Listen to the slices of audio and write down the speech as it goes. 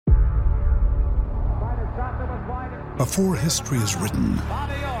Before history is written,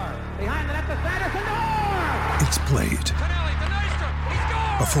 it's played.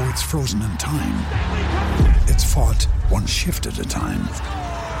 Before it's frozen in time, it's fought one shift at a time.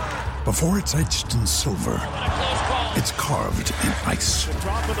 Before it's etched in silver, it's carved in ice.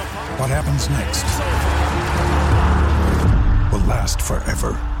 What happens next will last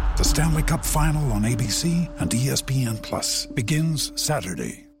forever. The Stanley Cup Final on ABC and ESPN Plus begins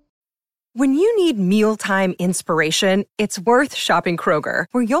Saturday. When you need mealtime inspiration, it's worth shopping Kroger,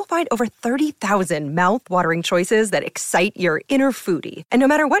 where you'll find over 30,000 mouth-watering choices that excite your inner foodie. And no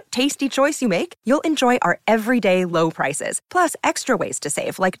matter what tasty choice you make, you'll enjoy our everyday low prices, plus extra ways to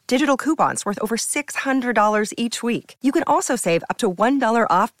save, like digital coupons worth over $600 each week. You can also save up to $1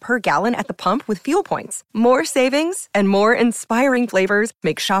 off per gallon at the pump with fuel points. More savings and more inspiring flavors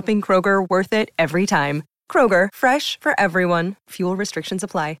make shopping Kroger worth it every time. Kroger, fresh for everyone. Fuel restrictions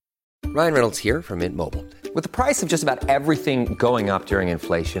apply. Ryan Reynolds here from Mint Mobile. With the price of just about everything going up during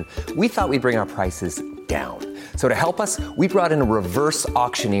inflation, we thought we'd bring our prices down. So to help us, we brought in a reverse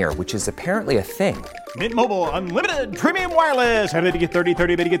auctioneer, which is apparently a thing. Mint Mobile Unlimited Premium Wireless. How to get 30,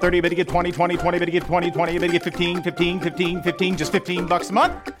 30, bit to get 30, bit to get 20, 20, 20, bit to get 20, 20, bit to get 15, 15, 15, 15, just $15 a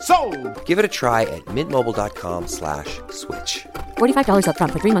month? Sold! Give it a try at mintmobile.com/switch. $45 up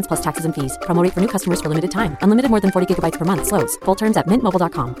front for 3 months plus taxes and fees. Promo rate for new customers for limited time. Unlimited more than 40 gigabytes per month. Slows full terms at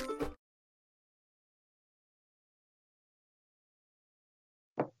mintmobile.com.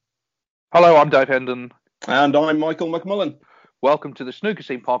 Hello, I'm Dave Hendon. And I'm Michael McMullen. Welcome to the Snooker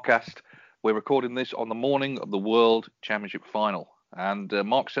Scene podcast. We're recording this on the morning of the World Championship Final. And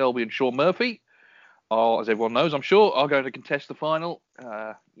Mark Selby and Shaun Murphy, as everyone knows, I'm sure, are going to contest the final.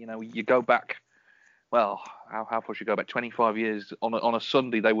 You go back, well, how far should you go back? 25 years. On a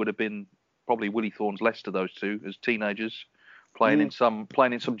Sunday, they would have been probably Willie Thorne's Leicester, those two, as teenagers, playing in some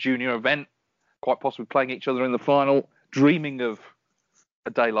junior event, quite possibly playing each other in the final, dreaming of a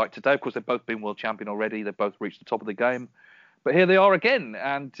day like today. Of course, they've both been world champion already. They've both reached the top of the game. But here they are again.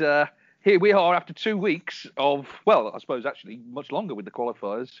 And here we are after 2 weeks of, well, I suppose actually much longer with the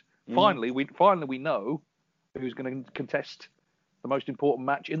qualifiers. Finally, we know who's going to contest the most important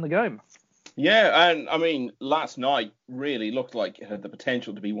match in the game. Yeah, and I mean, last night really looked like it had the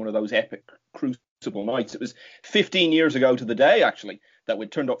potential to be one of those epic Crucible nights. It was 15 years ago to the day, actually, that we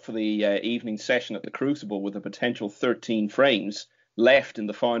turned up for the evening session at the Crucible with a potential 13 frames left in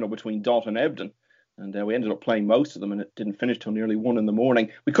the final between Dot and Ebden. And we ended up playing most of them, and it didn't finish till nearly 1 a.m.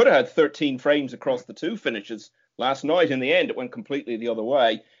 We could have had 13 frames across the two finishes last night. In the end, it went completely the other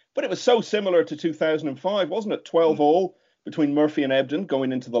way. But it was so similar to 2005, wasn't it? 12-all between Murphy and Ebden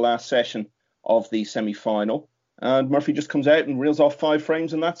going into the last session of the semi-final. And Murphy just comes out and reels off 5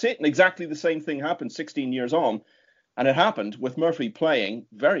 frames, and that's it. And exactly the same thing happened 16 years on. And it happened with Murphy playing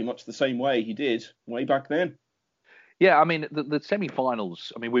very much the same way he did way back then. Yeah, I mean, the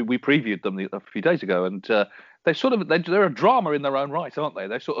semi-finals, I mean, we previewed them a few days ago, and they're a drama in their own right, aren't they?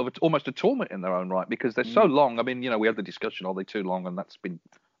 They're sort of almost a tournament in their own right, because they're so long. I mean, we had the discussion, are they too long? And that's been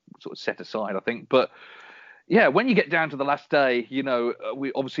sort of set aside, I think. But yeah, when you get down to the last day,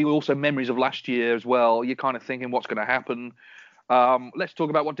 we also memories of last year as well. You're kind of thinking what's going to happen. Let's talk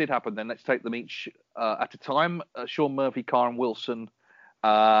about what did happen then. Let's take them each at a time. Shaun Murphy, Kyren Wilson.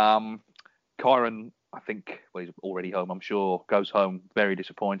 Kyren, I think, well, he's already home, I'm sure, goes home very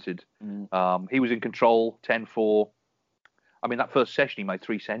disappointed. He was in control, 10-4. I mean, that first session, he made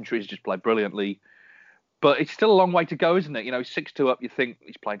 3 centuries, just played brilliantly. But it's still a long way to go, isn't it? 6-2 up, you think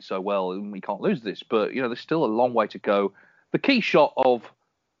he's played so well, and we can't lose this. But, there's still a long way to go. The key shot of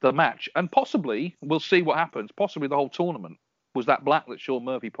the match, and possibly, we'll see what happens, possibly the whole tournament, was that black that Shaun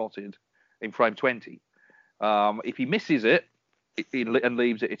Murphy potted in frame 20. If he misses it and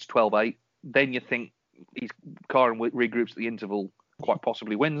leaves it, it's 12-8. Then you think Kyren regroups at the interval, quite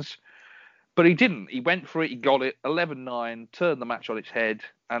possibly wins. But he didn't. He went for it. He got it. 11-9, turned the match on its head.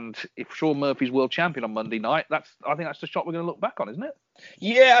 And if Shaun Murphy's world champion on Monday night, I think that's the shot we're going to look back on, isn't it?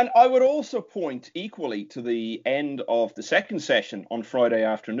 Yeah, and I would also point equally to the end of the second session on Friday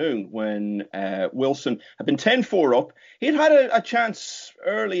afternoon when Wilson had been 10-4 up. He'd had a chance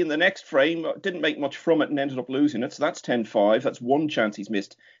early in the next frame, didn't make much from it and ended up losing it. So that's 10-5. That's one chance he's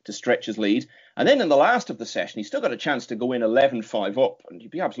missed to stretch his lead. And then in the last of the session, he still got a chance to go in 11-5 up. And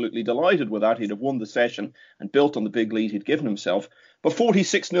you'd be absolutely delighted with that. He'd have won the session and built on the big lead he'd given himself. But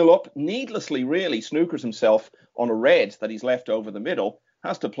 46-0 up, needlessly really snookers himself on a red that he's left over the middle,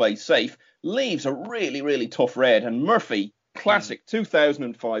 has to play safe, leaves a really, really tough red, and Murphy, classic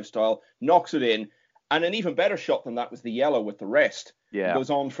 2005 style, knocks it in. And an even better shot than that was the yellow with the rest. Yeah. He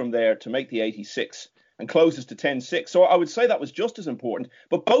goes on from there to make the 86 and closes to 10-6. So I would say that was just as important.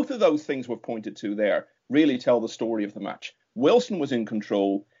 But both of those things were pointed to there really tell the story of the match. Wilson was in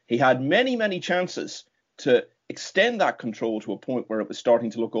control. He had many, many chances to extend that control to a point where it was starting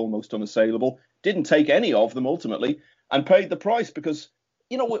to look almost unassailable. Didn't take any of them ultimately, and paid the price because,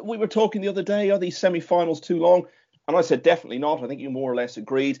 we were talking the other day, are these semi-finals too long? And I said, definitely not. I think you more or less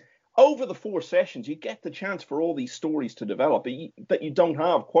agreed. Over the 4 sessions, you get the chance for all these stories to develop that you don't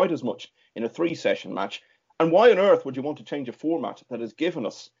have quite as much in a 3-session match. And why on earth would you want to change a format that has given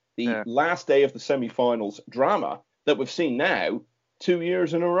us the last day of the semi-finals drama that we've seen now 2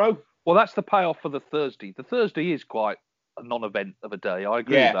 years in a row? Well, that's the payoff for the Thursday. The Thursday is quite a non-event of a day. I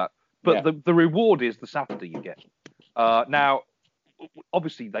agree with that. But the reward is the Saturday you get. Now,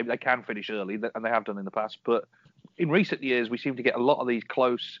 obviously, they can finish early, and they have done in the past. But in recent years, we seem to get a lot of these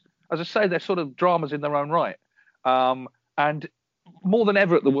close. As I say, they're sort of dramas in their own right. And more than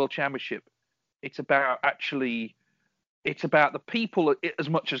ever at the World Championship, it's about the people as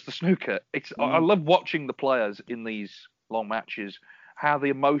much as the snooker. I love watching the players in these long matches, how the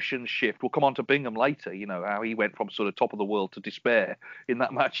emotions shift. We'll come on to Bingham later, how he went from sort of top of the world to despair in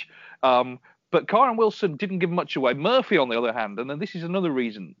that match. But Kyren Wilson didn't give much away. Murphy, on the other hand, and then this is another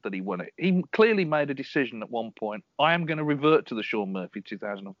reason that he won it. He clearly made a decision at one point. I am going to revert to the Shaun Murphy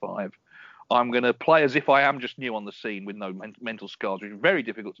 2005. I'm going to play as if I am just new on the scene with no mental scars, which is very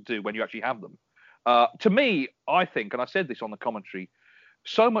difficult to do when you actually have them. To me, I think, and I said this on the commentary,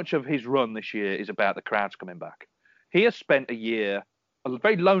 so much of his run this year is about the crowds coming back. He has spent a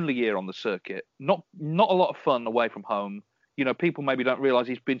very lonely year on the circuit, not a lot of fun away from home. People maybe don't realise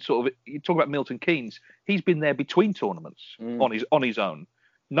he's been you talk about Milton Keynes, he's been there between tournaments on his own.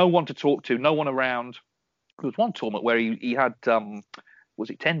 No one to talk to, no one around. There was one tournament where he had,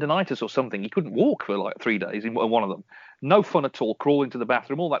 was it tendinitis or something? He couldn't walk for like 3 days in one of them. No fun at all, crawling to the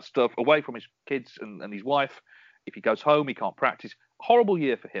bathroom, all that stuff, away from his kids and his wife. If he goes home, he can't practice. Horrible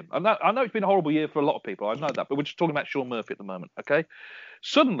year for him. I know it's been a horrible year for a lot of people. I know that, but we're just talking about Shaun Murphy at the moment, okay?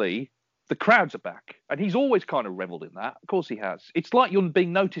 Suddenly, the crowds are back, and he's always kind of revelled in that. Of course he has. It's like you're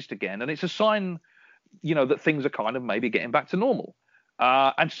being noticed again, and it's a sign, that things are kind of maybe getting back to normal.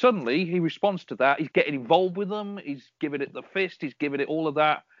 And suddenly he responds to that. He's getting involved with them. He's giving it the fist. He's giving it all of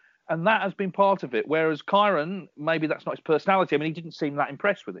that. And that has been part of it. Whereas Kyren, maybe that's not his personality. I mean, he didn't seem that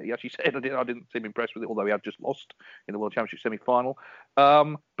impressed with it. He actually said, I didn't seem impressed with it, although he had just lost in the World Championship semi-final.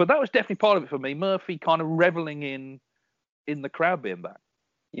 But that was definitely part of it for me. Murphy kind of revelling in the crowd being back.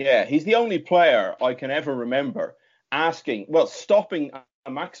 Yeah, he's the only player I can ever remember stopping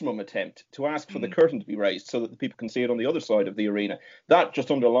a maximum attempt to ask for the curtain to be raised so that the people can see it on the other side of the arena. That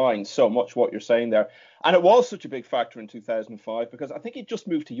just underlines so much what you're saying there. And it was such a big factor in 2005 because I think he'd just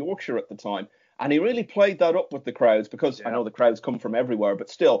moved to Yorkshire at the time. And he really played that up with the crowds because I know the crowds come from everywhere,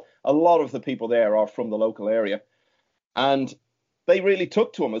 but still, a lot of the people there are from the local area. And they really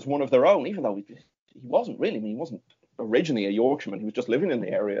took to him as one of their own, even though he wasn't really. I mean, he wasn't originally a Yorkshireman. He was just living in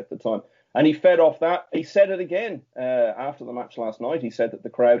the area at the time. And he fed off that. He said it again after the match last night. He said that the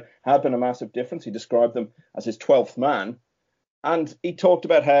crowd had been a massive difference. He described them as his 12th man. And he talked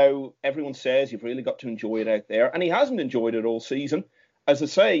about how everyone says you've really got to enjoy it out there. And he hasn't enjoyed it all season. As I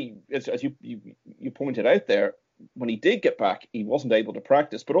say, as you pointed out there, when he did get back, he wasn't able to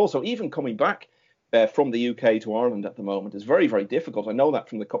practice. But also, even coming back from the UK to Ireland at the moment is very, very difficult. I know that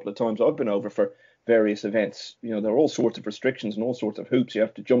from the couple of times I've been over for various events. There are all sorts of restrictions and all sorts of hoops you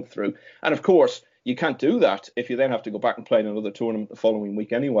have to jump through. And of course, you can't do that if you then have to go back and play in another tournament the following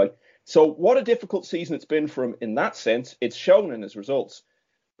week anyway. So what a difficult season it's been for him in that sense. It's shown in his results,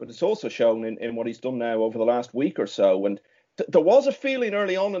 but it's also shown in what he's done now over the last week or so. And there was a feeling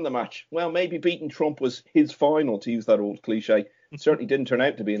early on in the match, well, maybe beating Trump was his final, to use that old cliche. It certainly didn't turn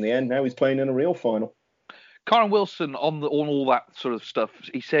out to be in the end. Now he's playing in a real final. Kyren Wilson, on all that sort of stuff,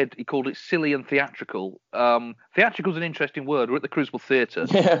 he called it silly and theatrical. Theatrical is an interesting word. We're at the Crucible Theatre.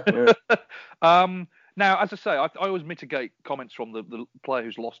 Yeah. Now, as I say, I always mitigate comments from the player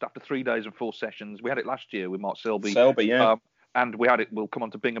who's lost after 3 days and 4 sessions. We had it last year with Mark Selby. Yeah. And we had it. We'll come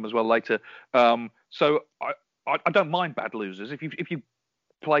on to Bingham as well later. So I don't mind bad losers. If you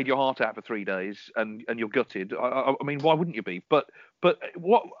played your heart out for 3 days and you're gutted, I mean, why wouldn't you be? But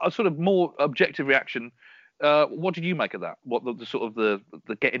what a sort of more objective reaction. What did you make of that? What the sort of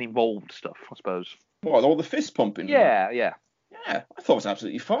the getting involved stuff, I suppose? What, all the fist pumping? Yeah. Yeah, I thought it was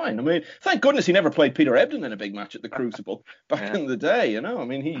absolutely fine. I mean, thank goodness he never played Peter Ebdon in a big match at the Crucible back in the day, I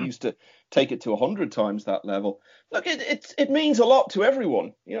mean, he used to take it to 100 times that level. Look, it means a lot to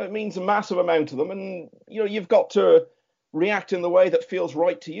everyone. It means a massive amount to them. And, you've got to react in the way that feels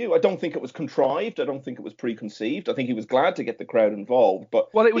right to you. I don't think it was contrived. I don't think it was preconceived. I think he was glad to get the crowd involved. But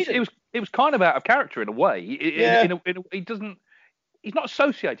it was kind of out of character in a way. He doesn't. He's not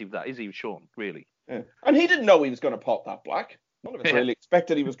associated with that, is he, Shaun? Really? Yeah. And he didn't know he was going to pop that black. None of us really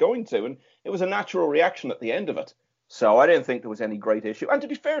expected he was going to, and it was a natural reaction at the end of it. So I didn't think there was any great issue. And to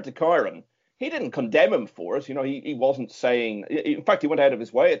be fair to Kyron, he didn't condemn him for it. He wasn't saying... In fact, he went out of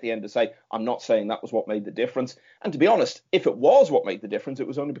his way at the end to say, I'm not saying that was what made the difference. And to be honest, if it was what made the difference, it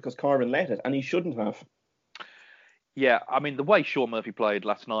was only because Kyron let it, and he shouldn't have. Yeah, I mean, the way Sean Murphy played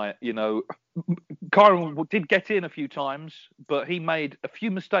last night, Kyron did get in a few times, but he made a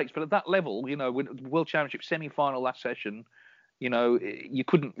few mistakes. But at that level, with World Championship semi-final last session, you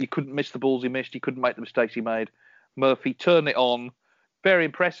couldn't miss the balls he missed. You couldn't make the mistakes he made. Murphy turned it on very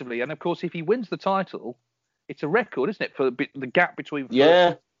impressively. And, of course, if he wins the title, it's a record, isn't it, for the gap between first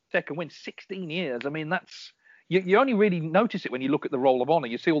and second win, 16 years. I mean, that's... You only really notice it when you look at the Roll of Honour.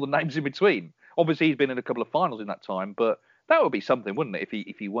 You see all the names in between. Obviously, he's been in a couple of finals in that time, but that would be something, wouldn't it,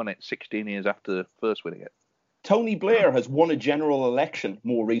 if he won it 16 years after first winning it? Tony Blair has won a general election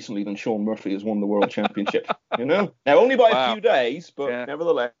more recently than Sean Murphy has won the World Championship. Now only by a few days, but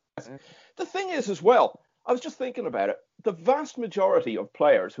nevertheless. Yeah. The thing is, as well, I was just thinking about it. The vast majority of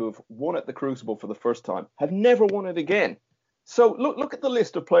players who have won at the Crucible for the first time have never won it again. So look at the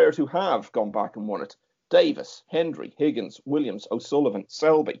list of players who have gone back and won it. Davis, Hendry, Higgins, Williams, O'Sullivan,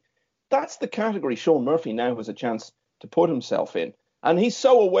 Selby. That's the category Sean Murphy now has a chance to put himself in. And he's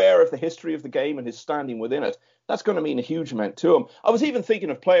so aware of the history of the game and his standing within it. That's going to mean a huge amount to him. I was even thinking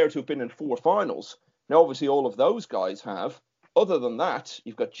of players who've been in 4 finals. Now, obviously, all of those guys have. Other than that,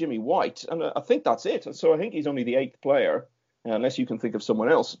 you've got Jimmy White. And I think that's it. And so I think he's only the 8th player, unless you can think of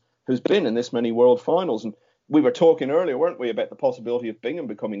someone else, who's been in this many world finals. And we were talking earlier, weren't we, about the possibility of Bingham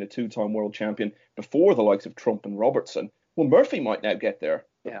becoming a 2-time world champion before the likes of Trump and Robertson. Well, Murphy might now get there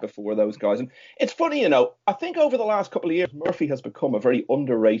before those guys. And it's funny, I think over the last couple of years, Murphy has become a very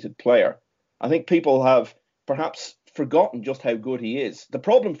underrated player. I think people have perhaps forgotten just how good he is. The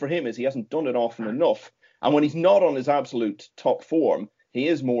problem for him is he hasn't done it often enough. And when he's not on his absolute top form, he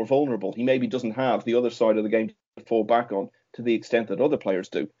is more vulnerable. He maybe doesn't have the other side of the game to fall back on to the extent that other players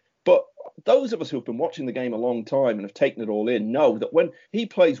do. But those of us who have been watching the game a long time and have taken it all in know that when he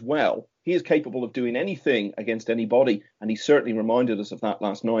plays well, he is capable of doing anything against anybody, and he certainly reminded us of that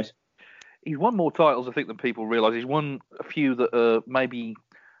last night. He's won more titles, I think, than people realise. He's won a few that are maybe,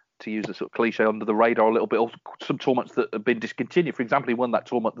 to use a sort of cliche, under the radar a little bit, or some tournaments that have been discontinued. For example, he won that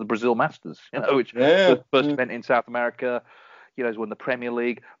tournament, the Brazil Masters, which was the first event in South America. He's won the Premier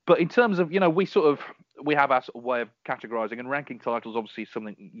League. But in terms of, we have our sort of way of categorising, and ranking titles, obviously,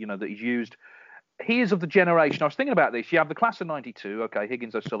 something, that he's used. He is of the generation. I was thinking about this. You have the class of 92, okay,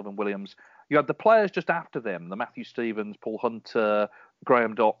 Higgins, O'Sullivan, Williams. You have the players just after them, the Matthew Stevens, Paul Hunter,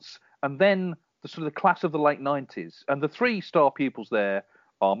 Graham Dotts, and then the sort of the class of the late 90s. And the 3 star pupils there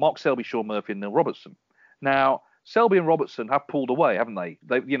are Mark Selby, Sean Murphy, and Neil Robertson. Now, Selby and Robertson have pulled away, haven't they?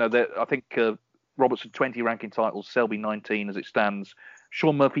 I think Robertson 20 ranking titles, Selby 19 as it stands,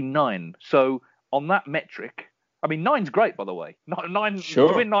 Sean Murphy 9. So on that metric, I mean, 9's great, by the way.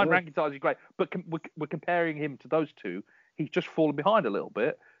 To win 9 ranking titles is great. But we're comparing him to those 2. He's just fallen behind a little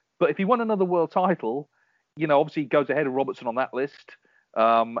bit. But if he won another world title, obviously he goes ahead of Robertson on that list,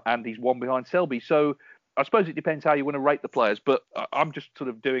 and he's one behind Selby. So I suppose it depends how you want to rate the players. But I'm just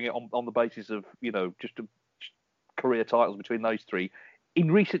sort of doing it on the basis of, just career titles between those 3.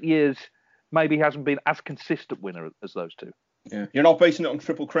 In recent years, maybe he hasn't been as consistent winner as those 2. Yeah, you're not basing it on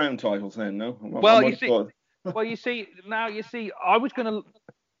Triple Crown titles then, no? You see, I was going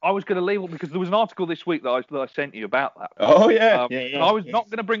to leave it because there was an article this week that I sent you about that. Oh yeah, and I was not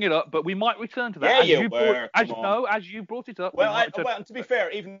going to bring it up, but we might return to that. Yeah, as you brought it up. Well, to be fair,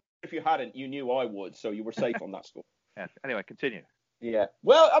 even if you hadn't, you knew I would, so you were safe on that score. Yeah. Anyway, continue. Yeah.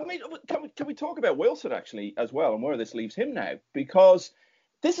 Well, I mean, can we talk about Wilson actually as well, and where this leaves him now? Because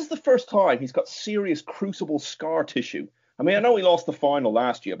this is the first time he's got serious Crucible scar tissue. I mean, I know he lost the final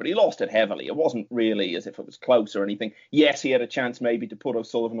last year, but he lost it heavily. It wasn't really as if it was close or anything. Yes, he had a chance maybe to put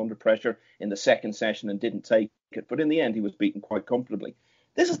O'Sullivan under pressure in the second session and didn't take it. But in the end, he was beaten quite comfortably.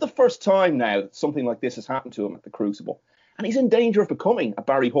 This is the first time now that something like this has happened to him at the Crucible. And he's in danger of becoming a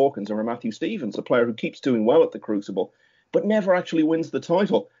Barry Hawkins or a Matthew Stevens, a player who keeps doing well at the Crucible, but never actually wins the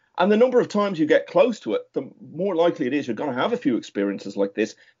title. And the number of times you get close to it, the more likely it is you're going to have a few experiences like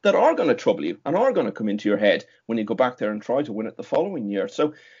this that are going to trouble you and are going to come into your head when you go back there and try to win it the following year.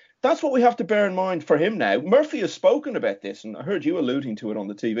 So that's what we have to bear in mind for him now. Murphy has spoken about this, and I heard you alluding to it on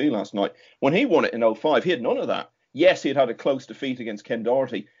the TV last night. When he won it in 2005, he had none of that. Yes, he had a close defeat against Ken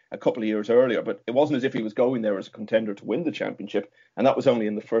Doherty a couple of years earlier, but it wasn't as if he was going there as a contender to win the championship, and that was only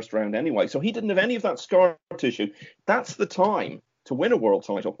in the first round anyway. So he didn't have any of that scar tissue. That's the time to win a world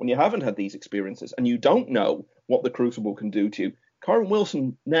title when you haven't had these experiences and you don't know what the Crucible can do to you. Kyron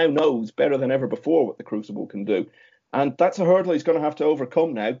Wilson now knows better than ever before what the Crucible can do. And that's a hurdle he's going to have to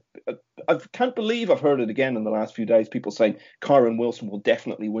overcome now. I can't believe I've heard it again in the last few days, people saying Kyron Wilson will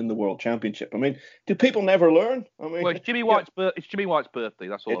definitely win the World Championship. I mean, do people never learn? I mean, well, it's Jimmy White's birthday.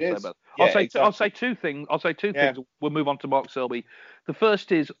 That's all I'll say about it. Yeah, I'll say two things. We'll move on to Mark Selby. The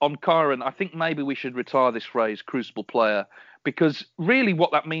first is on Kyron. I think maybe we should retire this phrase, Crucible player, because really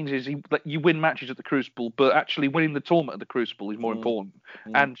what that means is that you win matches at the Crucible, but actually winning the tournament at the Crucible is more important.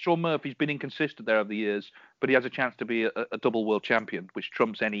 And Shaun Murphy's been inconsistent there over the years, but he has a chance to be a double world champion, which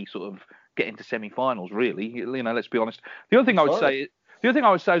trumps any sort of get into semi-finals, really. You know, let's be honest. The other thing I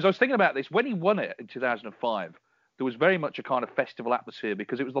would say is I was thinking about this when he won it in 2005. There was very much a kind of festival atmosphere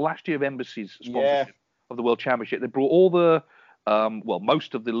because it was the last year of Embassy's sponsorship of the World Championship. They brought all the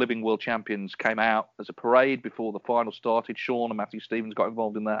most of the living world champions came out as a parade before the final started. Shaun and Matthew Stevens got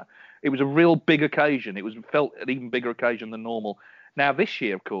involved in that. It was a real big occasion. It felt an even bigger occasion than normal. Now, this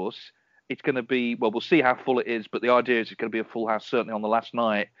year, of course, it's going to be, well, we'll see how full it is, but the idea is it's going to be a full house, certainly on the last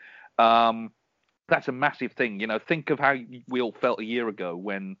night. That's a massive thing. You know, think of how we all felt a year ago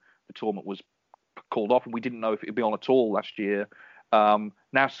when the tournament was called off and we didn't know if it would be on at all last year.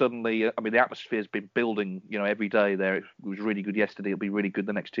 Now suddenly, I mean, the atmosphere's been building, you know, every day there. It was really good yesterday. It'll be really good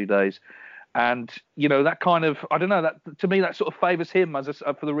the next 2 days. And, you know, that kind of, I don't know, that to me, that sort of favours him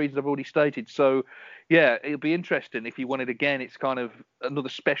for the reasons I've already stated. So, yeah, it'll be interesting if he won it again. It's kind of another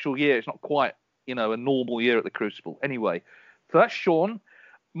special year. It's not quite, you know, a normal year at the Crucible. Anyway, so that's Shaun.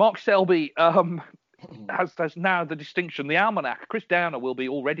 Mark Selby has now the distinction. The almanac, Chris Downer will be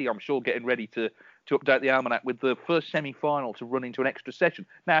already, I'm sure, getting ready to update the almanac with the first semi-final to run into an extra session.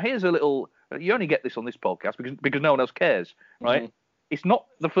 Now, here's a little, you only get this on this podcast because no one else cares, right? Mm-hmm. It's not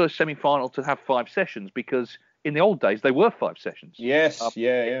the first semi-final to have 5 sessions because in the old days, they were 5 sessions. Yes,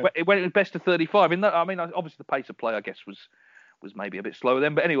 yeah. It went best of 35. I mean, obviously the pace of play, I guess, was maybe a bit slower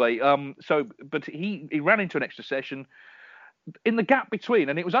then. But anyway, but he ran into an extra session. In the gap between,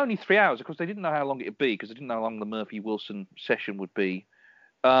 and it was only 3 hours, of course, they didn't know how long it would be because they didn't know how long the Murphy-Wilson session would be.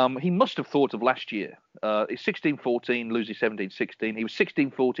 He must have thought of last year. It's 16-14, losing 17-16. He was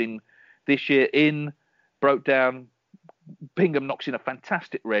 16-14 this year broke down. Bingham knocks in a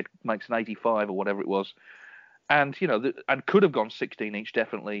fantastic red, makes an 85 or whatever it was. And, you know, and could have gone 16 each,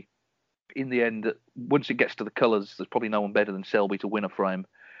 definitely. In the end, once it gets to the colours, there's probably no one better than Selby to win a frame.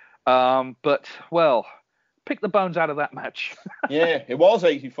 But, well, pick the bones out of that match. Yeah, it was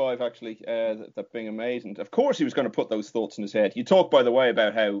 85, actually, that Bingham made. And, of course, he was going to put those thoughts in his head. You talk, by the way,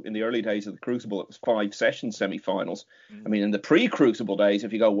 about how in the early days of the Crucible, it was 5 session semi-finals. I mean, in the pre-Crucible days,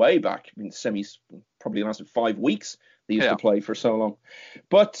 if you go way back, I mean, the semis probably lasted 5 weeks. They used to play for so long.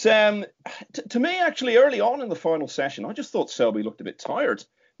 But to me, actually, early on in the final session, I just thought Selby looked a bit tired.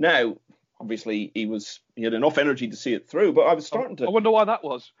 Now, obviously, he had enough energy to see it through, but I was starting to... I wonder why that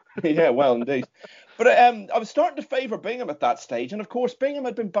was. Yeah, well, indeed. But I was starting to favour Bingham at that stage. And, of course, Bingham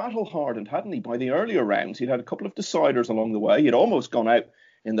had been battle-hardened, hadn't he, by the earlier rounds. He'd had a couple of deciders along the way. He'd almost gone out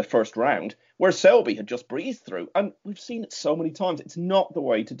in the first round, where Selby had just breezed through. And we've seen it so many times. It's not the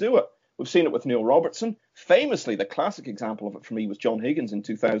way to do it. We've seen it with Neil Robertson. Famously, the classic example of it for me was John Higgins in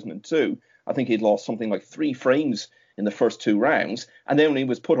 2002. I think he'd lost something like 3 frames in the first 2 rounds. And then when he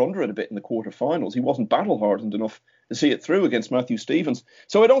was put under it a bit in the quarterfinals, he wasn't battle-hardened enough to see it through against Matthew Stevens.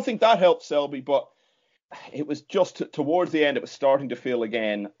 So I don't think that helped Selby, but it was just towards the end, it was starting to feel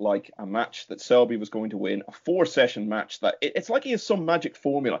again like a match that Selby was going to win, a 4-session match that it's like he has some magic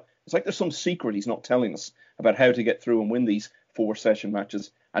formula. It's like there's some secret he's not telling us about how to get through and win these 4-session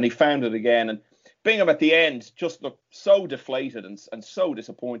matches. And he found it again. And Bingham at the end just looked so deflated and so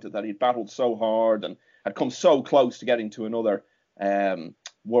disappointed that he'd battled so hard and had come so close to getting to another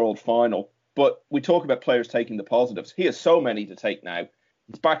world final. But we talk about players taking the positives. He has so many to take now.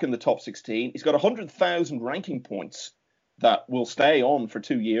 He's back in the top 16. He's got 100,000 ranking points that will stay on for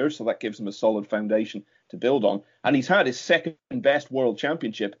 2 years. So that gives him a solid foundation to build on. And he's had his second best world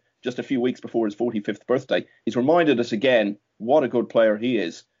championship just a few weeks before his 45th birthday. He's reminded us again what a good player he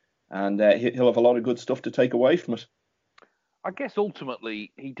is. And he'll have a lot of good stuff to take away from it. I guess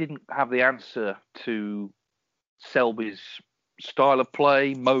ultimately he didn't have the answer to Selby's style of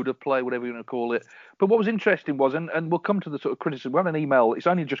play, mode of play, whatever you want to call it. But what was interesting was, and we'll come to the sort of criticism, we had an email, it's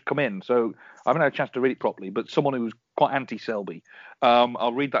only just come in, so I haven't had a chance to read it properly, but someone who was quite anti-Selby.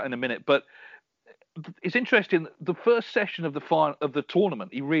 I'll read that in a minute. But it's interesting, the first session of the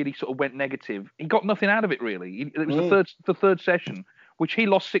tournament, he really sort of went negative. He got nothing out of it, really. It was the third session, which he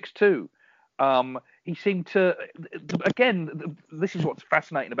lost 6-2. He seemed to, again, this is what's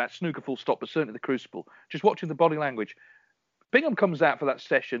fascinating about snooker full stop, but certainly the Crucible. Just watching the body language. Bingham comes out for that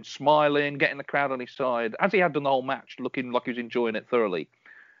session, smiling, getting the crowd on his side, as he had done the whole match, looking like he was enjoying it thoroughly.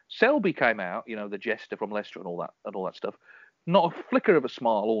 Selby came out, the jester from Leicester and all that stuff. Not a flicker of a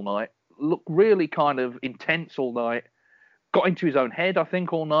smile all night. Looked really kind of intense all night. Got into his own head, I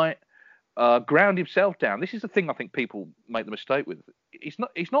think, all night. Ground himself down. This is the thing I think people make the mistake with. It's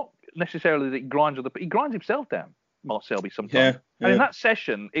not necessarily that he grinds himself down, Mark Selby, sometimes. Yeah. And in that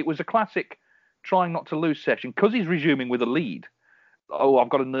session, it was a classic trying not to lose session because he's resuming with a lead. Oh, I've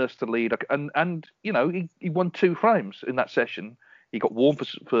got to nurse the lead. And he won 2 frames in that session. He got warned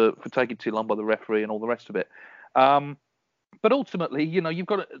for taking too long by the referee and all the rest of it. But ultimately, you've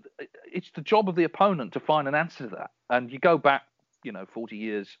got to, it's the job of the opponent to find an answer to that. And you go back, 40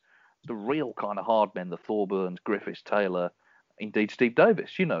 years, the real kind of hard men, the Thorburns, Griffiths, Taylor, indeed Steve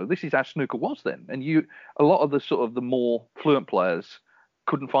Davis. This is how snooker was then. And a lot of the sort of the more fluent players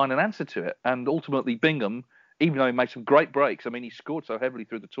couldn't find an answer to it. And ultimately, Bingham, even though he made some great breaks, I mean, he scored so heavily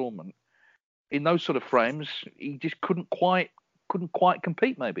through the tournament, in those sort of frames, he just couldn't quite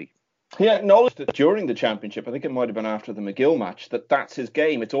compete, maybe. He acknowledged that during the championship, I think it might have been after the McGill match, that's his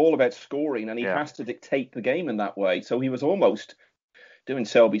game. It's all about scoring, and he has to dictate the game in that way. So he was almost doing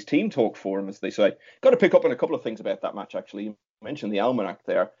Selby's team talk for him, as they say. Got to pick up on a couple of things about that match, actually. You mentioned the almanac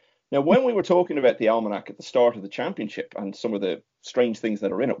there. Now, when we were talking about the almanac at the start of the championship and some of the strange things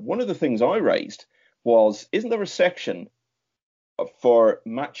that are in it, one of the things I raised was, isn't there a section for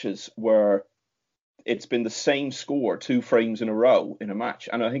matches where it's been the same score 2 frames in a row in a match?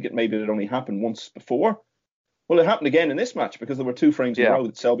 And I think it only happened once before. Well, it happened again in this match because there were 2 frames in a row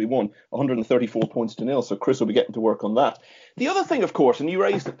that Selby won, 134 points to 0. So Chris will be getting to work on that. The other thing, of course, and you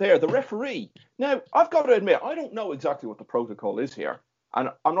raised it there, the referee. Now, I've got to admit, I don't know exactly what the protocol is here. And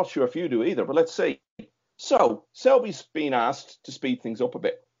I'm not sure if you do either, but let's see. So Selby's been asked to speed things up a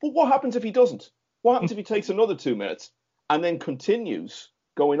bit. But what happens if he doesn't? What happens if he takes another 2 minutes and then continues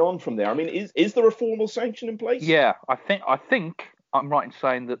going on from there? I mean, is there a formal sanction in place? Yeah, I think I'm right in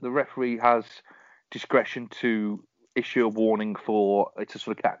saying that the referee has discretion to issue a warning for it's a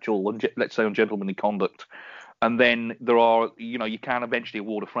sort of catch-all, let's say, ungentlemanly conduct, and then there are, you can eventually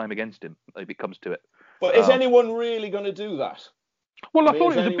award a frame against him if it comes to it. But is anyone really going to do that? Well, I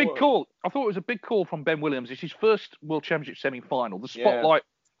thought it was a big call. I thought it was a big call from Ben Williams. It's his first World Championship semi-final. The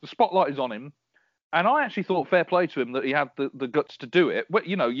spotlight is on him. And I actually thought fair play to him that he had the guts to do it. Well,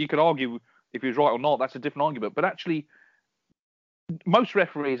 you could argue if he was right or not. That's a different argument. But actually, most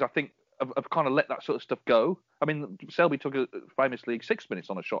referees, I think, have kind of let that sort of stuff go. I mean, Selby took famously 6 minutes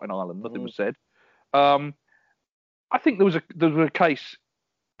on a shot in Ireland. Nothing was said. I think there was a case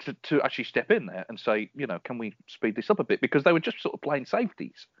to actually step in there and say, can we speed this up a bit? Because they were just sort of playing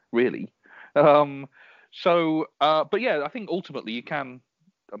safeties, really. But yeah, I think ultimately you can.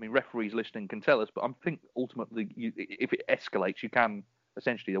 I mean, referees listening can tell us, but I think ultimately, if it escalates, you can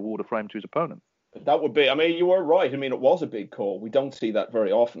essentially award a frame to his opponent. That would be, I mean, you were right. I mean, it was a big call. We don't see that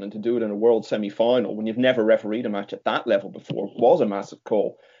very often. And to do it in a world semi-final when you've never refereed a match at that level before was a massive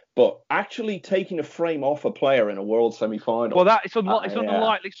call. But actually taking a frame off a player in a world semi-final. Well, it's an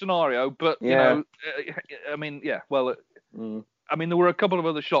unlikely scenario, but, I mean, I mean, there were a couple of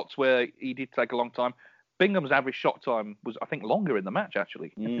other shots where he did take a long time. Bingham's average shot time was, I think, longer in the match,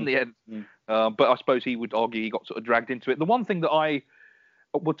 actually, in the end. But I suppose he would argue he got sort of dragged into it. The one thing that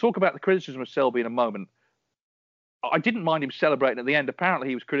we'll talk about the criticism of Selby in a moment. I didn't mind him celebrating at the end. Apparently,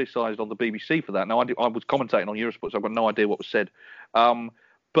 he was criticised on the BBC for that. Now, I was commentating on Eurosport, so I've got no idea what was said.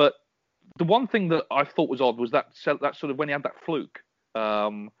 But the one thing that I thought was odd was that sort of when he had that fluke,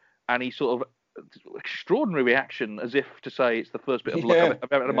 and he sort of extraordinary reaction as if to say it's the first bit of luck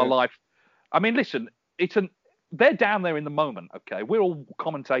I've ever had in my life. I mean, listen, they're down there in the moment, okay? We're all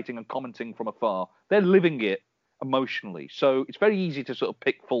commentating and commenting from afar. They're living it emotionally. So it's very easy to sort of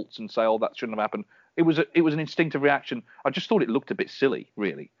pick faults and say, oh, that shouldn't have happened. It was an instinctive reaction. I just thought it looked a bit silly,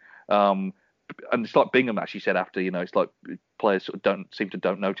 really. And it's like Bingham actually said after, it's like players sort of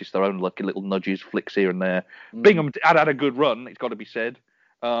don't notice their own lucky little nudges, flicks here and there. Bingham had a good run, it's got to be said.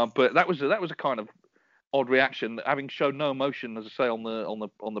 But that was a kind of odd reaction, having shown no emotion, as I say, on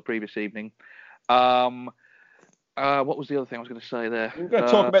the previous evening. What was the other thing I was going to say there? We're going to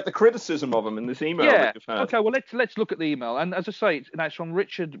talk about the criticism of him in this email that you've had. Okay, well, let's look at the email. And as I say, it's from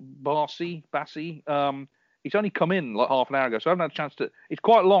Richard Bassey. He's only come in like half an hour ago, so I haven't had a chance to... It's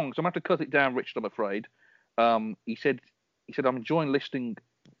quite long, so I'm going to have to cut it down, Richard, I'm afraid. He said, I'm enjoying listening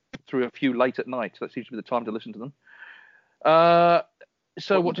through a few late at night. That seems to be the time to listen to them.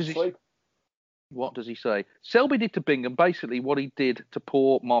 So what does he say? Selby did to Bingham basically what he did to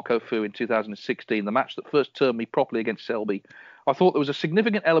poor Marco Fu in 2016, the match that first turned me properly against Selby. I thought there was a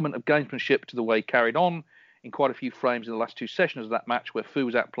significant element of gamesmanship to the way he carried on. in quite a few frames in the last two sessions of that match where Fu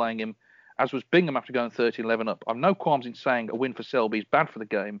was outplaying him, as was Bingham after going 13-11 up. I've no qualms in saying a win for Selby is bad for the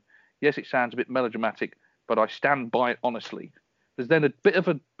game. Yes, it sounds a bit melodramatic, but I stand by it honestly. There's then a bit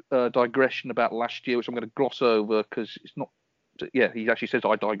of a digression about last year, which I'm going to gloss over because it's not... Yeah, he actually says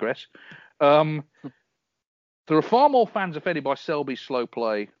I digress. There are far more fans offended by Selby's slow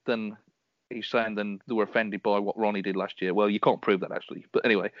play than he's saying than they were offended by what Ronnie did last year. Well, you can't prove that, actually. But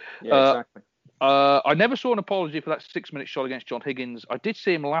anyway. Yeah, exactly. I never saw an apology for that 6-minute shot against John Higgins. I did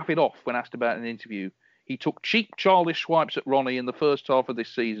see him laugh it off when asked about it in an interview. He took cheap, childish swipes at Ronnie in the first half of this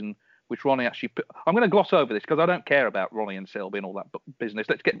season, which Ronnie actually... I'm going to gloss over this because I don't care about Ronnie and Selby and all that business.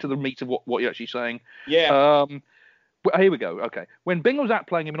 Let's get to the meat of what you're actually saying. Yeah. Here we go. Okay. When Bingham was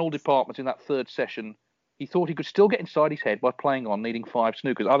outplaying him in all departments in that third session, he thought he could still get inside his head by playing on, needing 5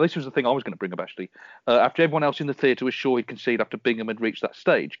 snookers. Oh, this was the thing I was going to bring up, actually. After everyone else in the theatre was sure he'd concede after Bingham had reached that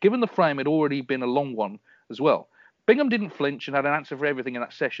stage. Given the frame had already been a long one as well. Bingham didn't flinch and had an answer for everything in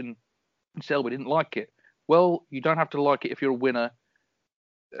that session, and Selby didn't like it. Well, you don't have to like it if you're a winner.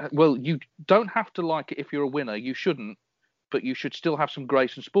 Well, you don't have to like it if you're a winner. You shouldn't, but you should still have some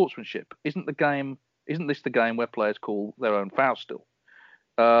grace and sportsmanship. Isn't this the game where players call their own foul still?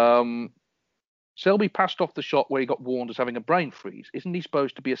 Selby passed off the shot where he got warned as having a brain freeze. Isn't he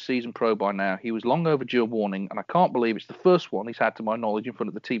supposed to be a seasoned pro by now? He was long overdue a warning, and I can't believe it's the first one he's had to my knowledge in front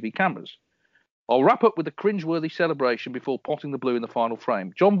of the TV cameras. I'll wrap up with a cringeworthy celebration before potting the blue in the final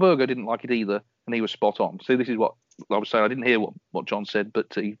frame. John Virgo didn't like it either, and he was spot on. See, this is what I was saying. I didn't hear what John said,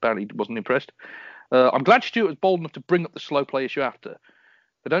 but he apparently wasn't impressed. I'm glad Stuart was bold enough to bring up the slow play issue after.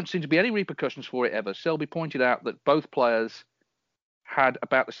 There don't seem to be any repercussions for it ever. Selby pointed out that both players had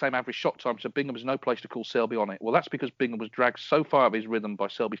about the same average shot time, so Bingham has no place to call Selby on it. Well, that's because Bingham was dragged so far out of his rhythm by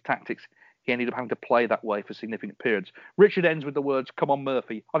Selby's tactics, he ended up having to play that way for significant periods. Richard ends with the words, "Come on,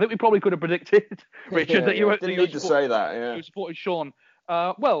 Murphy." I think we probably could have predicted, Richard, that you didn't need to say that. Yeah, you supported Sean.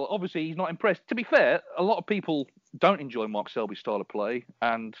 Well, obviously he's not impressed. To be fair, a lot of people don't enjoy Mark Selby's style of play,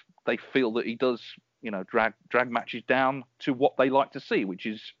 and they feel that he does, drag matches down to what they like to see, which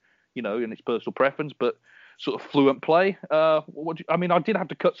is, in its personal preference, but sort of fluent play. I did have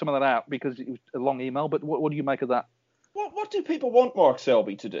to cut some of that out because it was a long email, but what do you make of that? What do people want Mark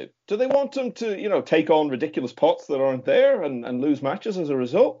Selby to do? Do they want him to, take on ridiculous pots that aren't there and lose matches as a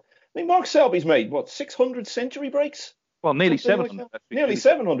result? I mean, Mark Selby's made, 600 century breaks? Well, nearly 700. Nearly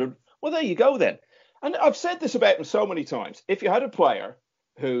 700. Well, there you go then. And I've said this about him so many times. If you had a player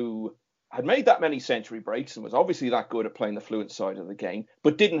who had made that many century breaks and was obviously that good at playing the fluent side of the game,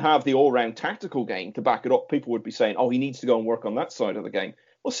 but didn't have the all-round tactical game to back it up, people would be saying, he needs to go and work on that side of the game.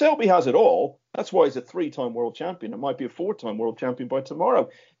 Well, Selby has it all. That's why he's a 3-time world champion. It might be a 4-time world champion by tomorrow.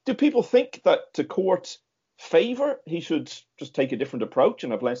 Do people think that to court favour, he should just take a different approach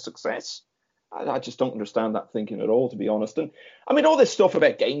and have less success? I just don't understand that thinking at all, to be honest. And I mean, all this stuff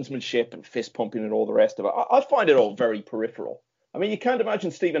about gamesmanship and fist pumping and all the rest of it, I find it all very peripheral. I mean, you can't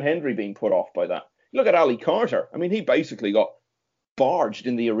imagine Stephen Hendry being put off by that. Look at Ali Carter. I mean, he basically got barged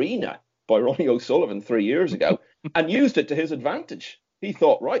in the arena by Ronnie O'Sullivan 3 years ago and used it to his advantage. He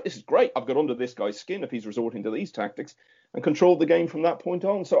thought, right, this is great. I've got under this guy's skin if he's resorting to these tactics, and controlled the game from that point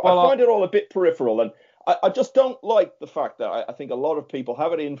on. So I find it all a bit peripheral. And I just don't like the fact that I think a lot of people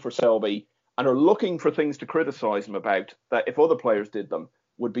have it in for Selby and are looking for things to criticise him about that if other players did them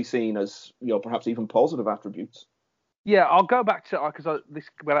would be seen as, perhaps even positive attributes. Yeah, I'll go back to, because this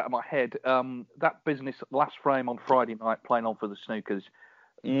went out of my head, that business last frame on Friday night playing on for the snookers.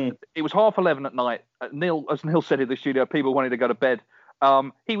 It was 11:30 at night. As Neil said in the studio, people wanted to go to bed.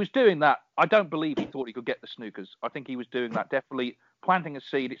 He was doing that. I don't believe he thought he could get the snookers. I think he was doing that, definitely planting a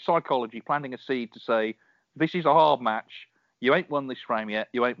seed. It's psychology, planting a seed to say, this is a hard match. You ain't won this frame yet.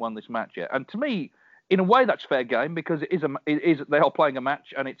 You ain't won this match yet. And to me, in a way, that's fair game because it is they are playing a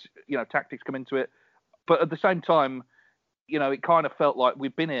match and it's, tactics come into it. But at the same time, it kind of felt like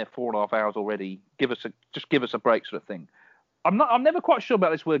we've been here 4.5 hours already. Just give us a break, sort of thing. I'm never quite sure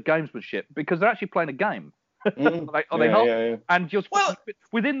about this word gamesmanship because they're actually playing a game. Are they not? Yeah. And just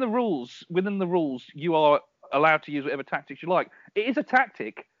within the rules, you are allowed to use whatever tactics you like. It is a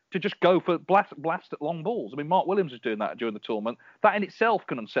tactic to just go for blast at long balls. I mean, Mark Williams was doing that during the tournament. That in itself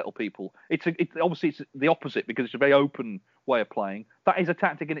can unsettle people. Obviously it's the opposite because it's a very open way of playing. That is a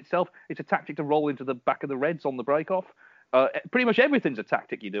tactic in itself. It's a tactic to roll into the back of the Reds on the break-off. Pretty much everything's a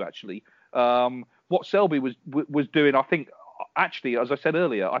tactic you do, actually. What Selby was doing, I think, actually, as I said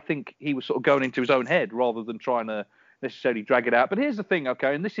earlier, I think he was sort of going into his own head rather than trying to necessarily drag it out. But here's the thing,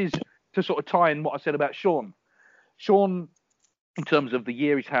 okay, and this is to sort of tie in what I said about Sean. Sean, in terms of the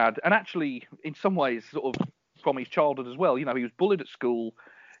year he's had, and actually, in some ways, sort of from his childhood as well, he was bullied at school.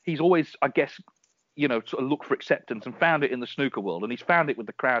 He's always, I guess, sort of look for acceptance and found it in the snooker world, and he's found it with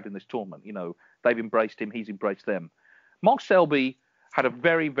the crowd in this tournament. They've embraced him, he's embraced them. Mark Selby had a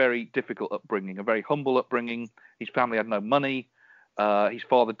very, very difficult upbringing, a very humble upbringing. His family had no money. His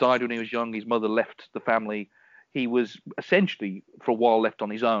father died when he was young. His mother left the family. He was essentially, for a while, left on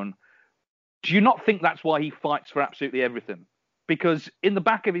his own. Do you not think that's why he fights for absolutely everything? Because in the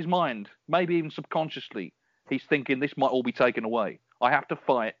back of his mind, maybe even subconsciously, he's thinking this might all be taken away. I have to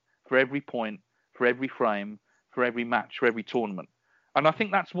fight for every point, for every frame, for every match, for every tournament. And I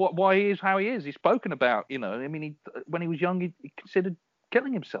think that's why he is how he is. He's spoken about, when he was young, he considered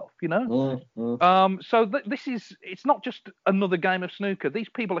killing himself, So it's not just another game of snooker. These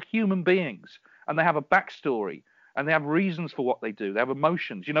people are human beings, and they have a backstory, and they have reasons for what they do. They have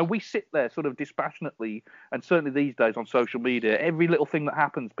emotions. We sit there sort of dispassionately, and certainly these days on social media, every little thing that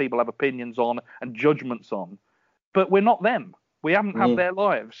happens, people have opinions on and judgments on. But we're not them. We haven't had their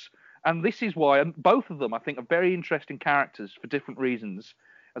lives. And this is why, and both of them, I think, are very interesting characters for different reasons.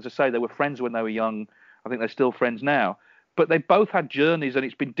 As I say, they were friends when they were young. I think they're still friends now. But they both had journeys, and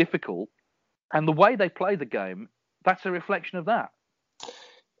it's been difficult. And the way they play the game, that's a reflection of that.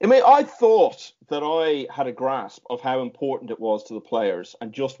 I mean, I thought that I had a grasp of how important it was to the players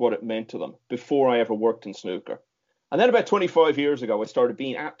and just what it meant to them before I ever worked in snooker. And then about 25 years ago, I started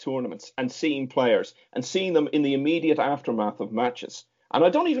being at tournaments and seeing players and seeing them in the immediate aftermath of matches. And I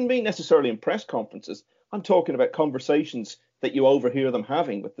don't even mean necessarily in press conferences. I'm talking about conversations that you overhear them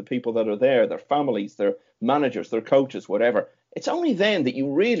having with the people that are there, their families, their managers, their coaches, whatever. It's only then that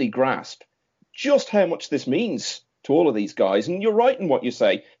you really grasp just how much this means to all of these guys. And you're right in what you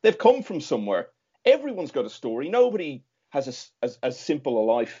say. They've come from somewhere. Everyone's got a story. Nobody has as simple a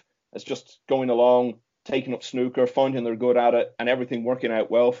life as just going along, taking up snooker, finding they're good at it, and everything working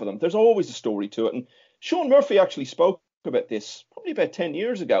out well for them. There's always a story to it. And Sean Murphy actually spoke about this probably about 10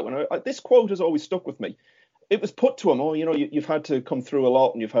 years ago. And this quote has always stuck with me. It was put to him, you've had to come through a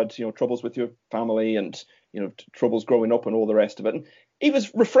lot, and you've had, troubles with your family and, troubles growing up and all the rest of it. And he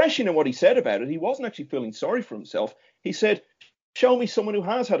was refreshing in what he said about it. He wasn't actually feeling sorry for himself. He said, show me someone who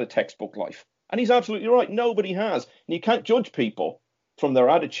has had a textbook life. And he's absolutely right. Nobody has. And you can't judge people from their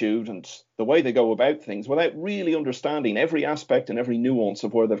attitude and the way they go about things without really understanding every aspect and every nuance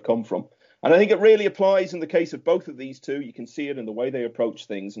of where they've come from. And I think it really applies in the case of both of these two. You can see it in the way they approach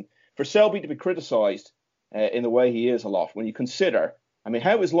things. And for Selby to be criticised in the way he is a lot, when you consider,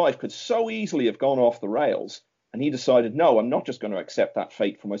 how his life could so easily have gone off the rails, and he decided, no, I'm not just going to accept that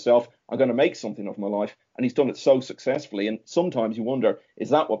fate for myself. I'm going to make something of my life. And he's done it so successfully. And sometimes you wonder, is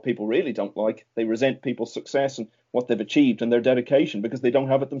that what people really don't like? They resent people's success and what they've achieved and their dedication because they don't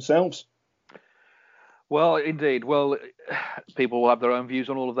have it themselves. Well, indeed. Well, people will have their own views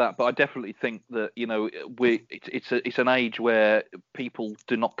on all of that, but I definitely think that it's an age where people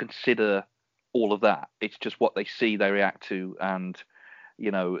do not consider all of that. It's just what they see, they react to, and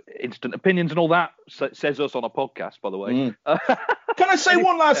instant opinions and all that says us on a podcast, by the way. Can I say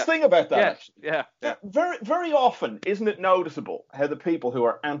one last thing about that? Yeah. Very, very often, isn't it noticeable how the people who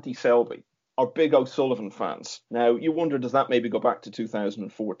are anti-Selby are big O'Sullivan fans? Now, you wonder, does that maybe go back to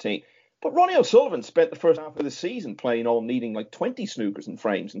 2014? But Ronnie O'Sullivan spent the first half of the season playing all needing like 20 snookers and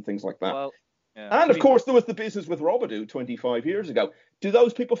frames and things like that. Well, yeah. And of course, there was the business with Robidoux 25 years ago. Do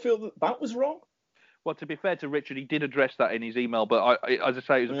those people feel that was wrong? Well, to be fair to Richard, he did address that in his email, but as I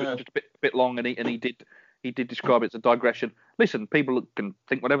say, it was just a bit long, and he did describe it as a digression. Listen, people can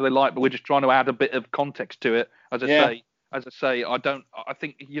think whatever they like, but we're just trying to add a bit of context to it. As I say, I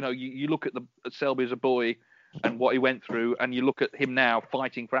think you look at Selby as a boy and what he went through, and you look at him now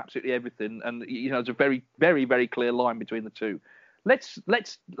fighting for absolutely everything, and there's a very, very, very clear line between the two. Let's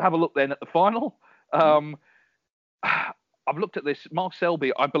have a look then at the final. I've looked at this. Mark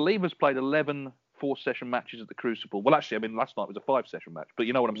Selby, I believe, has played 11 four-session matches at the Crucible. Well, actually, last night was a 5-session match, but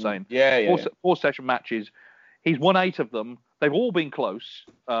you know what I'm saying. Yeah. Four-session matches. He's won 8 of them. They've all been close.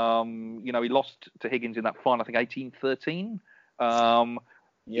 He lost to Higgins in that final, I think 18-13. And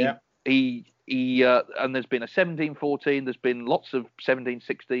there's been a 17-14. There's been lots of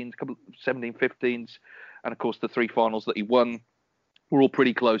 17-16s, a couple of 17-15s, and of course the 3 finals that he won were all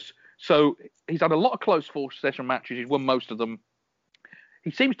pretty close. So he's had a lot of close four-session matches. He's won most of them. He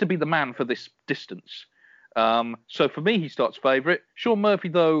seems to be the man for this distance. So for me, he starts favourite. Sean Murphy,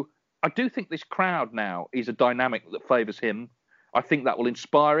 though, I do think this crowd now is a dynamic that favours him. I think that will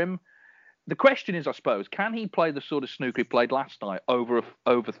inspire him. The question is, I suppose, can he play the sort of snooker he played last night over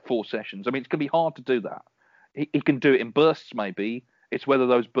 4 sessions? It's going to be hard to do that. He can do it in bursts, maybe. It's whether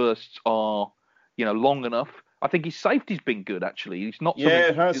those bursts are, long enough, I think his safety's been good, actually. It's not Yeah, something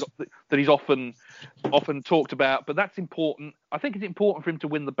it has. that he's often talked about, but that's important. I think it's important for him to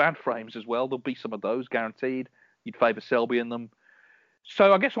win the bad frames as well. There'll be some of those, guaranteed. You'd favour Selby in them.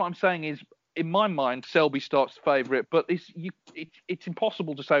 So I guess what I'm saying is, in my mind, Selby starts favourite, but it's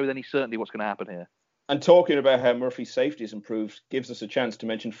impossible to say with any certainty what's going to happen here. And talking about how Murphy's safety has improved gives us a chance to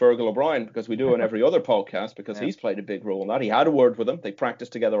mention Fergal O'Brien, because we do on every other podcast, because he's played a big role in that. He had a word with him. They practice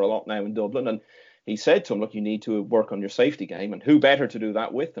together a lot now in Dublin, and he said to him, look, you need to work on your safety game, and who better to do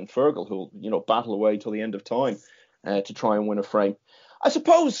that with than Fergal, who'll, battle away till the end of time to try and win a frame. I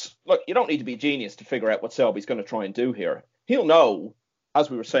suppose, look, you don't need to be a genius to figure out what Selby's going to try and do here. He'll know, as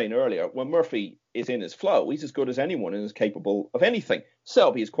we were saying earlier, when Murphy is in his flow, he's as good as anyone and is capable of anything.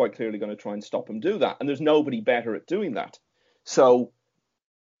 Selby is quite clearly going to try and stop him do that, and there's nobody better at doing that. So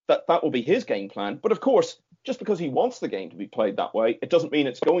that will be his game plan. But of course, just because he wants the game to be played that way, it doesn't mean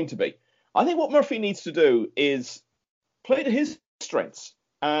it's going to be. I think what Murphy needs to do is play to his strengths.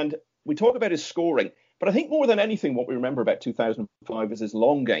 And we talk about his scoring, but I think more than anything, what we remember about 2005 is his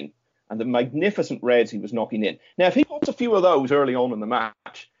long game and the magnificent reds he was knocking in. Now, if he puts a few of those early on in the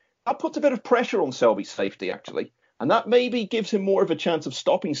match, that puts a bit of pressure on Selby's safety, actually. And that maybe gives him more of a chance of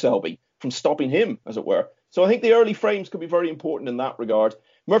stopping Selby from stopping him, as it were. So I think the early frames could be very important in that regard.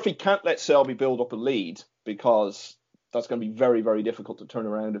 Murphy can't let Selby build up a lead, because that's going to be very, very difficult to turn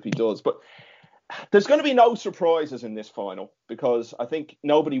around if he does. But there's going to be no surprises in this final, because I think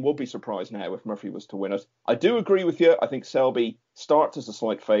nobody would be surprised now if Murphy was to win it. I do agree with you. I think Selby starts as a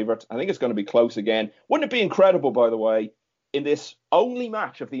slight favourite. I think it's going to be close again. Wouldn't it be incredible, by the way, in this only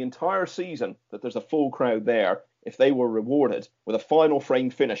match of the entire season, that there's a full crowd there, if they were rewarded with a final frame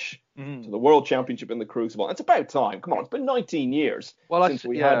finish to the World Championship in the Crucible? It's about time. Come on, it's been 19 years since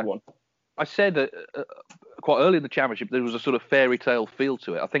we had one. I said that quite early in the championship there was a sort of fairy tale feel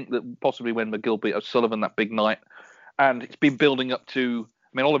to it. I think that possibly when McGill beat O'Sullivan that big night, and it's been building up to,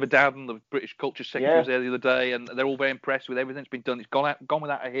 Oliver Dowden, the British Culture Secretary, was there the other day, and they're all very impressed with everything that's been done. It's gone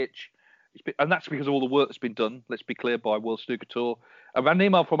without a hitch. And that's because of all the work that's been done, let's be clear, by World Snooker Tour. I got an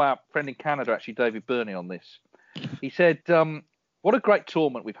email from our friend in Canada, actually, David Burney, on this. He said, what a great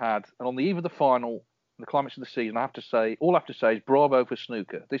tournament we've had. And on the eve of the final, the climax of the season, all I have to say is bravo for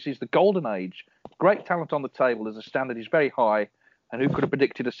snooker. This is the golden age. Great talent on the table as the standard is very high. And who could have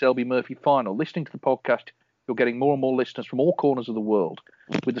predicted a Selby Murphy final? Listening to the podcast, you're getting more and more listeners from all corners of the world.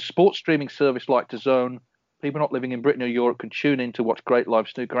 With the sports streaming service like DAZN, people not living in Britain or Europe can tune in to watch great live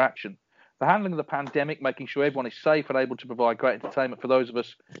snooker action. The handling of the pandemic, making sure everyone is safe and able to provide great entertainment for those of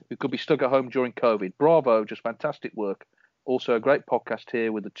us who could be stuck at home during COVID. Bravo, just fantastic work. Also, a great podcast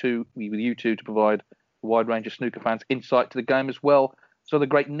here with you two to provide a wide range of snooker fans insight to the game as well. So the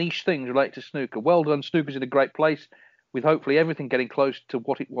great niche things related to snooker. Well done, snooker's in a great place, with hopefully everything getting close to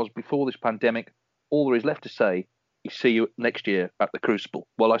what it was before this pandemic. All there is left to say is see you next year at the Crucible.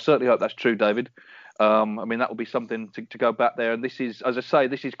 Well, I certainly hope that's true, David. That will be something to go back there. And this is, as I say,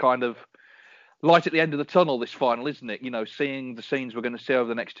 this is kind of light at the end of the tunnel, this final, isn't it? Seeing the scenes we're going to see over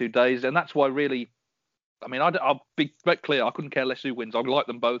the next 2 days. And that's why really, I'll be very clear, I couldn't care less who wins. I like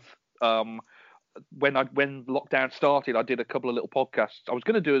them both. When lockdown started, I did a couple of little podcasts. I was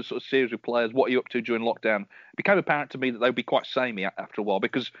going to do a sort of series with players. What are you up to during lockdown? It became apparent to me that they would be quite samey after a while,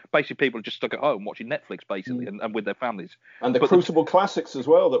 because basically people are just stuck at home watching Netflix, basically, and with their families. And the Crucible Classics as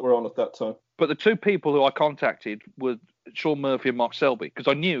well that were on at that time. But the two people who I contacted were Sean Murphy and Mark Selby, because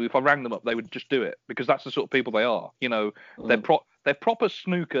I knew if I rang them up, they would just do it, because that's the sort of people they are. They're proper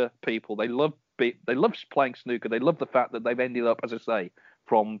snooker people. They love playing snooker. They love the fact that they've ended up, as I say,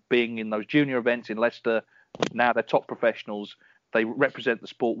 from being in those junior events in Leicester. Now they're top professionals. They represent the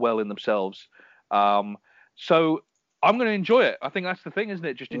sport well in themselves. So I'm going to enjoy it. I think that's the thing, isn't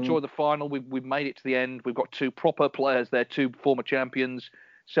it? Just enjoy the final. We've made it to the end. We've got two proper players there, two former champions.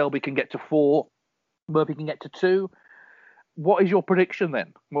 Selby can get to 4. Murphy can get to 2. What is your prediction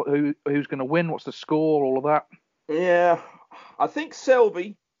then? Who's going to win? What's the score? All of that? Yeah, I think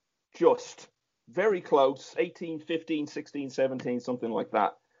Selby just very close, 18, 15, 16, 17, something like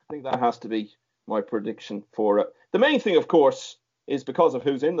that. I think that has to be my prediction for it. The main thing, of course, is because of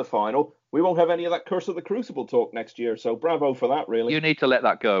who's in the final, we won't have any of that Curse of the Crucible talk next year. So bravo for that, really. You need to let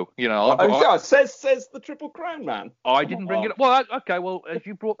that go. Says the Triple Crown man. I didn't bring it up. Well, okay. Well, as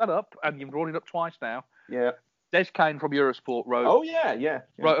you brought that up, and you've brought it up twice now. Yeah. Des Kane from Eurosport wrote. Oh yeah.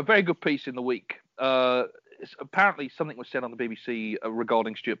 Wrote a very good piece in the week. Apparently, something was said on the BBC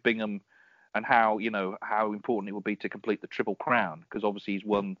regarding Stuart Bingham and how important it would be to complete the Triple Crown, because obviously he's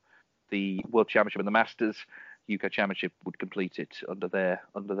won the World Championship and the Masters. UK Championship would complete it under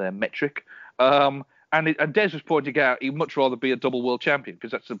their metric. And Des was pointing out he'd much rather be a double world champion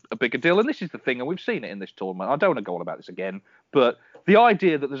because that's a bigger deal. And this is the thing, and we've seen it in this tournament. I don't want to go on about this again, but the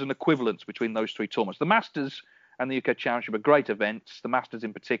idea that there's an equivalence between those three tournaments, the Masters and the UK Championship are great events, the Masters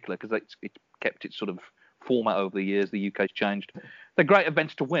in particular, because it kept its sort of format over the years. The UK's changed. They're great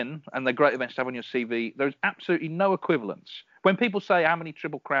events to win, and they're great events to have on your CV. There's absolutely no equivalence. When people say, how many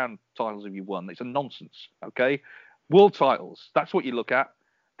Triple Crown titles have you won? It's a nonsense, okay? World titles, that's what you look at.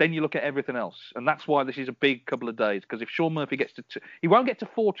 Then you look at everything else. And that's why this is a big couple of days, because if Shaun Murphy gets to he won't get to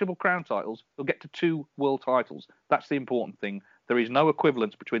 4 Triple Crown titles, he'll get to 2 world titles. That's the important thing. There is no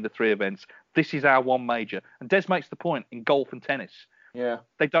equivalence between the 3 events. This is our one major. And Des makes the point in golf and tennis. Yeah.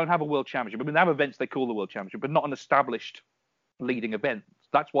 They don't have a world championship. I mean, they have events they call the world championship, but not an established leading event.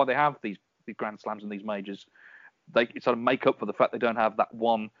 That's why they have these Grand Slams and these majors. They sort of make up for the fact they don't have that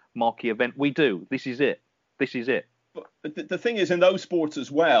one marquee event. We do. This is it. This is it. But the thing is, in those sports as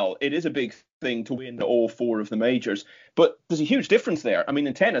well, it is a big thing to win all 4 of the majors. But there's a huge difference there. I mean,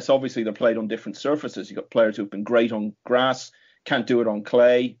 in tennis, obviously, they're played on different surfaces. You've got players who've been great on grass, can't do it on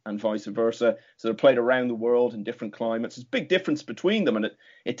clay, and vice versa. So they're played around the world in different climates. There's a big difference between them, and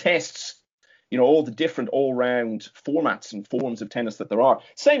it tests, all the different all-round formats and forms of tennis that there are.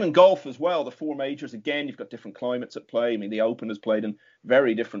 Same in golf as well. The 4 majors, again, you've got different climates at play. I mean, the Open is played in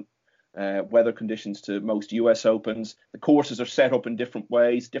very different weather conditions to most US Opens. The courses are set up in different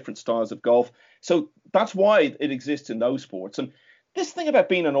ways, different styles of golf. So that's why it exists in those sports. And this thing about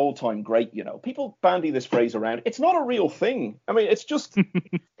being an all-time great, people bandy this phrase around. It's not a real thing. I mean, it's just,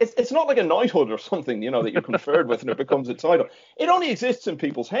 it's not like a knighthood or something, that you're conferred with and it becomes a title. It only exists in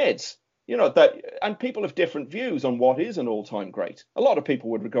people's heads, and people have different views on what is an all-time great. A lot of people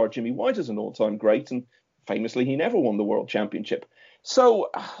would regard Jimmy White as an all-time great, and famously, he never won the World Championship. So,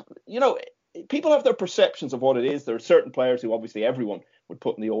 people have their perceptions of what it is. There are certain players who obviously everyone would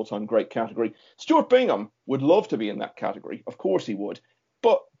put in the all-time great category. Stuart Bingham would love to be in that category. Of course he would.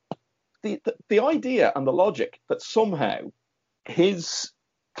 But the idea and the logic that somehow his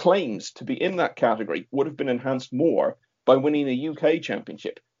claims to be in that category would have been enhanced more by winning a UK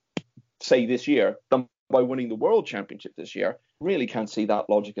Championship, say this year, than by winning the World Championship this year, really can't see that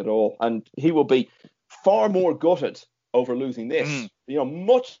logic at all. And he will be far more gutted over losing this,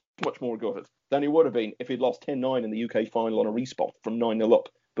 much, much more gutted than he would have been if he'd lost 10-9 in the UK final on a respot from 9-0 up.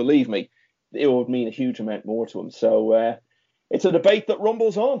 Believe me, it would mean a huge amount more to him. So it's a debate that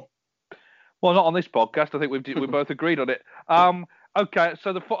rumbles on. Well, not on this podcast. I think we both agreed on it. Okay,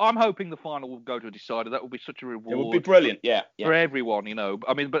 so I'm hoping the final will go to a decider. That would be such a reward. It would be brilliant, yeah. For everyone,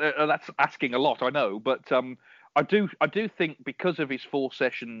 I mean, but that's asking a lot, I know. But I do think because of his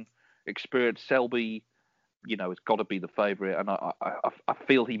 4-session experience, Selby, it's got to be the favourite, and I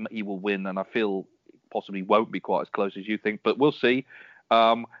feel he will win, and I feel possibly won't be quite as close as you think, but we'll see.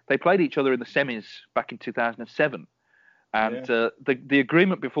 They played each other in the semis back in 2007, and the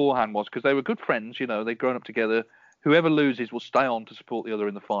agreement beforehand was, because they were good friends, they'd grown up together, whoever loses will stay on to support the other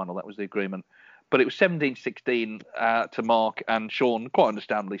in the final. That was the agreement. But it was 17-16 to Mark, and Shaun quite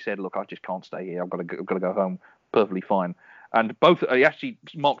understandably said, look, I just can't stay here. I've got to go home. Perfectly fine. And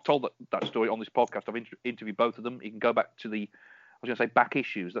Mark told that story on this podcast. I've interviewed both of them. You can go back to back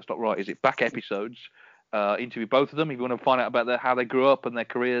issues. That's not right, is it? Back episodes. Interview both of them if you want to find out about how they grew up and their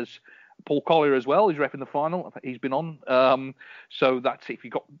careers. Paul Collier as well, who's ref in the final. He's been on. So that's it. If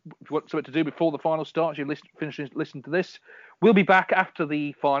you want something to do before the final starts, you listen to this. We'll be back after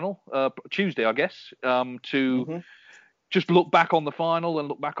the final, Tuesday, I guess, to just look back on the final and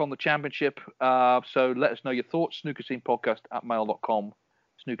look back on the championship. So let us know your thoughts. snookerscenepodcast@mail.com.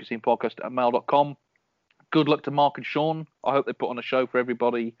 snookerscenepodcast@mail.com. Good luck to Mark and Shaun. I hope they put on a show for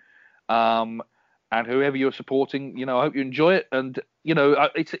everybody. And whoever you're supporting, I hope you enjoy it. And,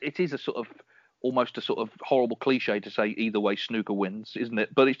 it is a sort of almost a sort of horrible cliche to say either way snooker wins, isn't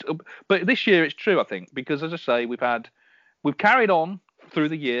it? But this year it's true, I think, because as I say, we've carried on through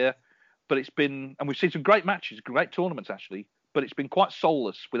the year, but and we've seen some great matches, great tournaments actually, but it's been quite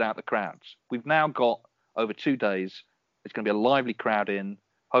soulless without the crowds. We've now got over 2 days. It's going to be a lively crowd in,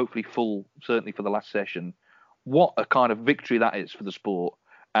 hopefully full, certainly for the last session. What a kind of victory that is for the sport.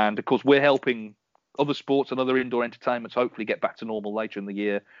 And of course, we're helping other sports and other indoor entertainments hopefully get back to normal later in the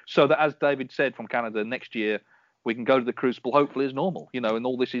year, so that, as David said from Canada, next year we can go to the Crucible hopefully as normal, and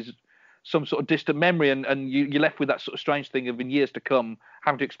all this is some sort of distant memory, and you're left with that sort of strange thing of in years to come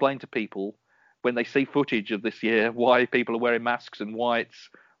having to explain to people when they see footage of this year why people are wearing masks and why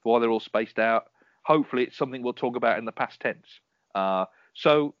they're all spaced out. Hopefully it's something we'll talk about in the past tense.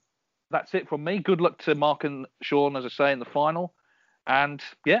 So that's it from me. Good luck to Mark and Shaun, as I say, in the final, and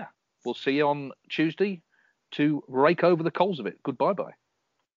we'll see you on Tuesday to rake over the coals of it. Goodbye-bye.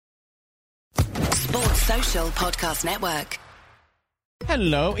 Sports Social Podcast Network.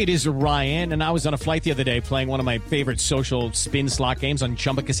 Hello, it is Ryan, and I was on a flight the other day playing one of my favorite social spin slot games on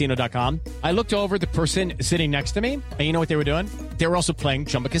ChumbaCasino.com. I looked over at the person sitting next to me, and you know what they were doing? They were also playing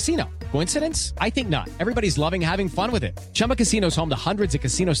Chumba Casino. Coincidence? I think not. Everybody's loving having fun with it. Chumba Casino is home to hundreds of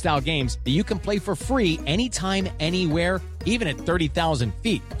casino-style games that you can play for free anytime, anywhere, even at 30,000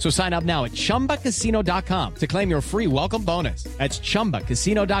 feet. So sign up now at ChumbaCasino.com to claim your free welcome bonus. That's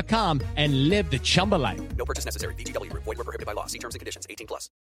ChumbaCasino.com and live the Chumba life. No purchase necessary. VGW. Void where prohibited by law. See terms and conditions. 18+.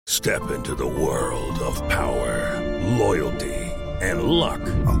 Step into the world of power, loyalty, and luck.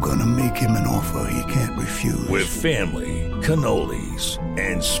 I'm gonna make him an offer he can't refuse. With family, cannolis,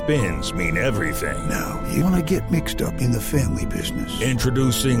 and spins mean everything. Now, you wanna get mixed up in the family business.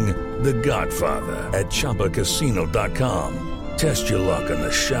 Introducing The Godfather at ChumbaCasino.com. Test your luck in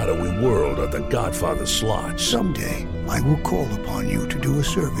the shadowy world of The Godfather slot. Someday, I will call upon you to do a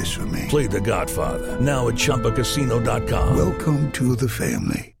service for me. Play The Godfather now at ChumbaCasino.com. Welcome to the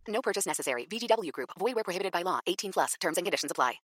family. No purchase necessary. VGW Group. Void where prohibited by law. 18+. Terms and conditions apply.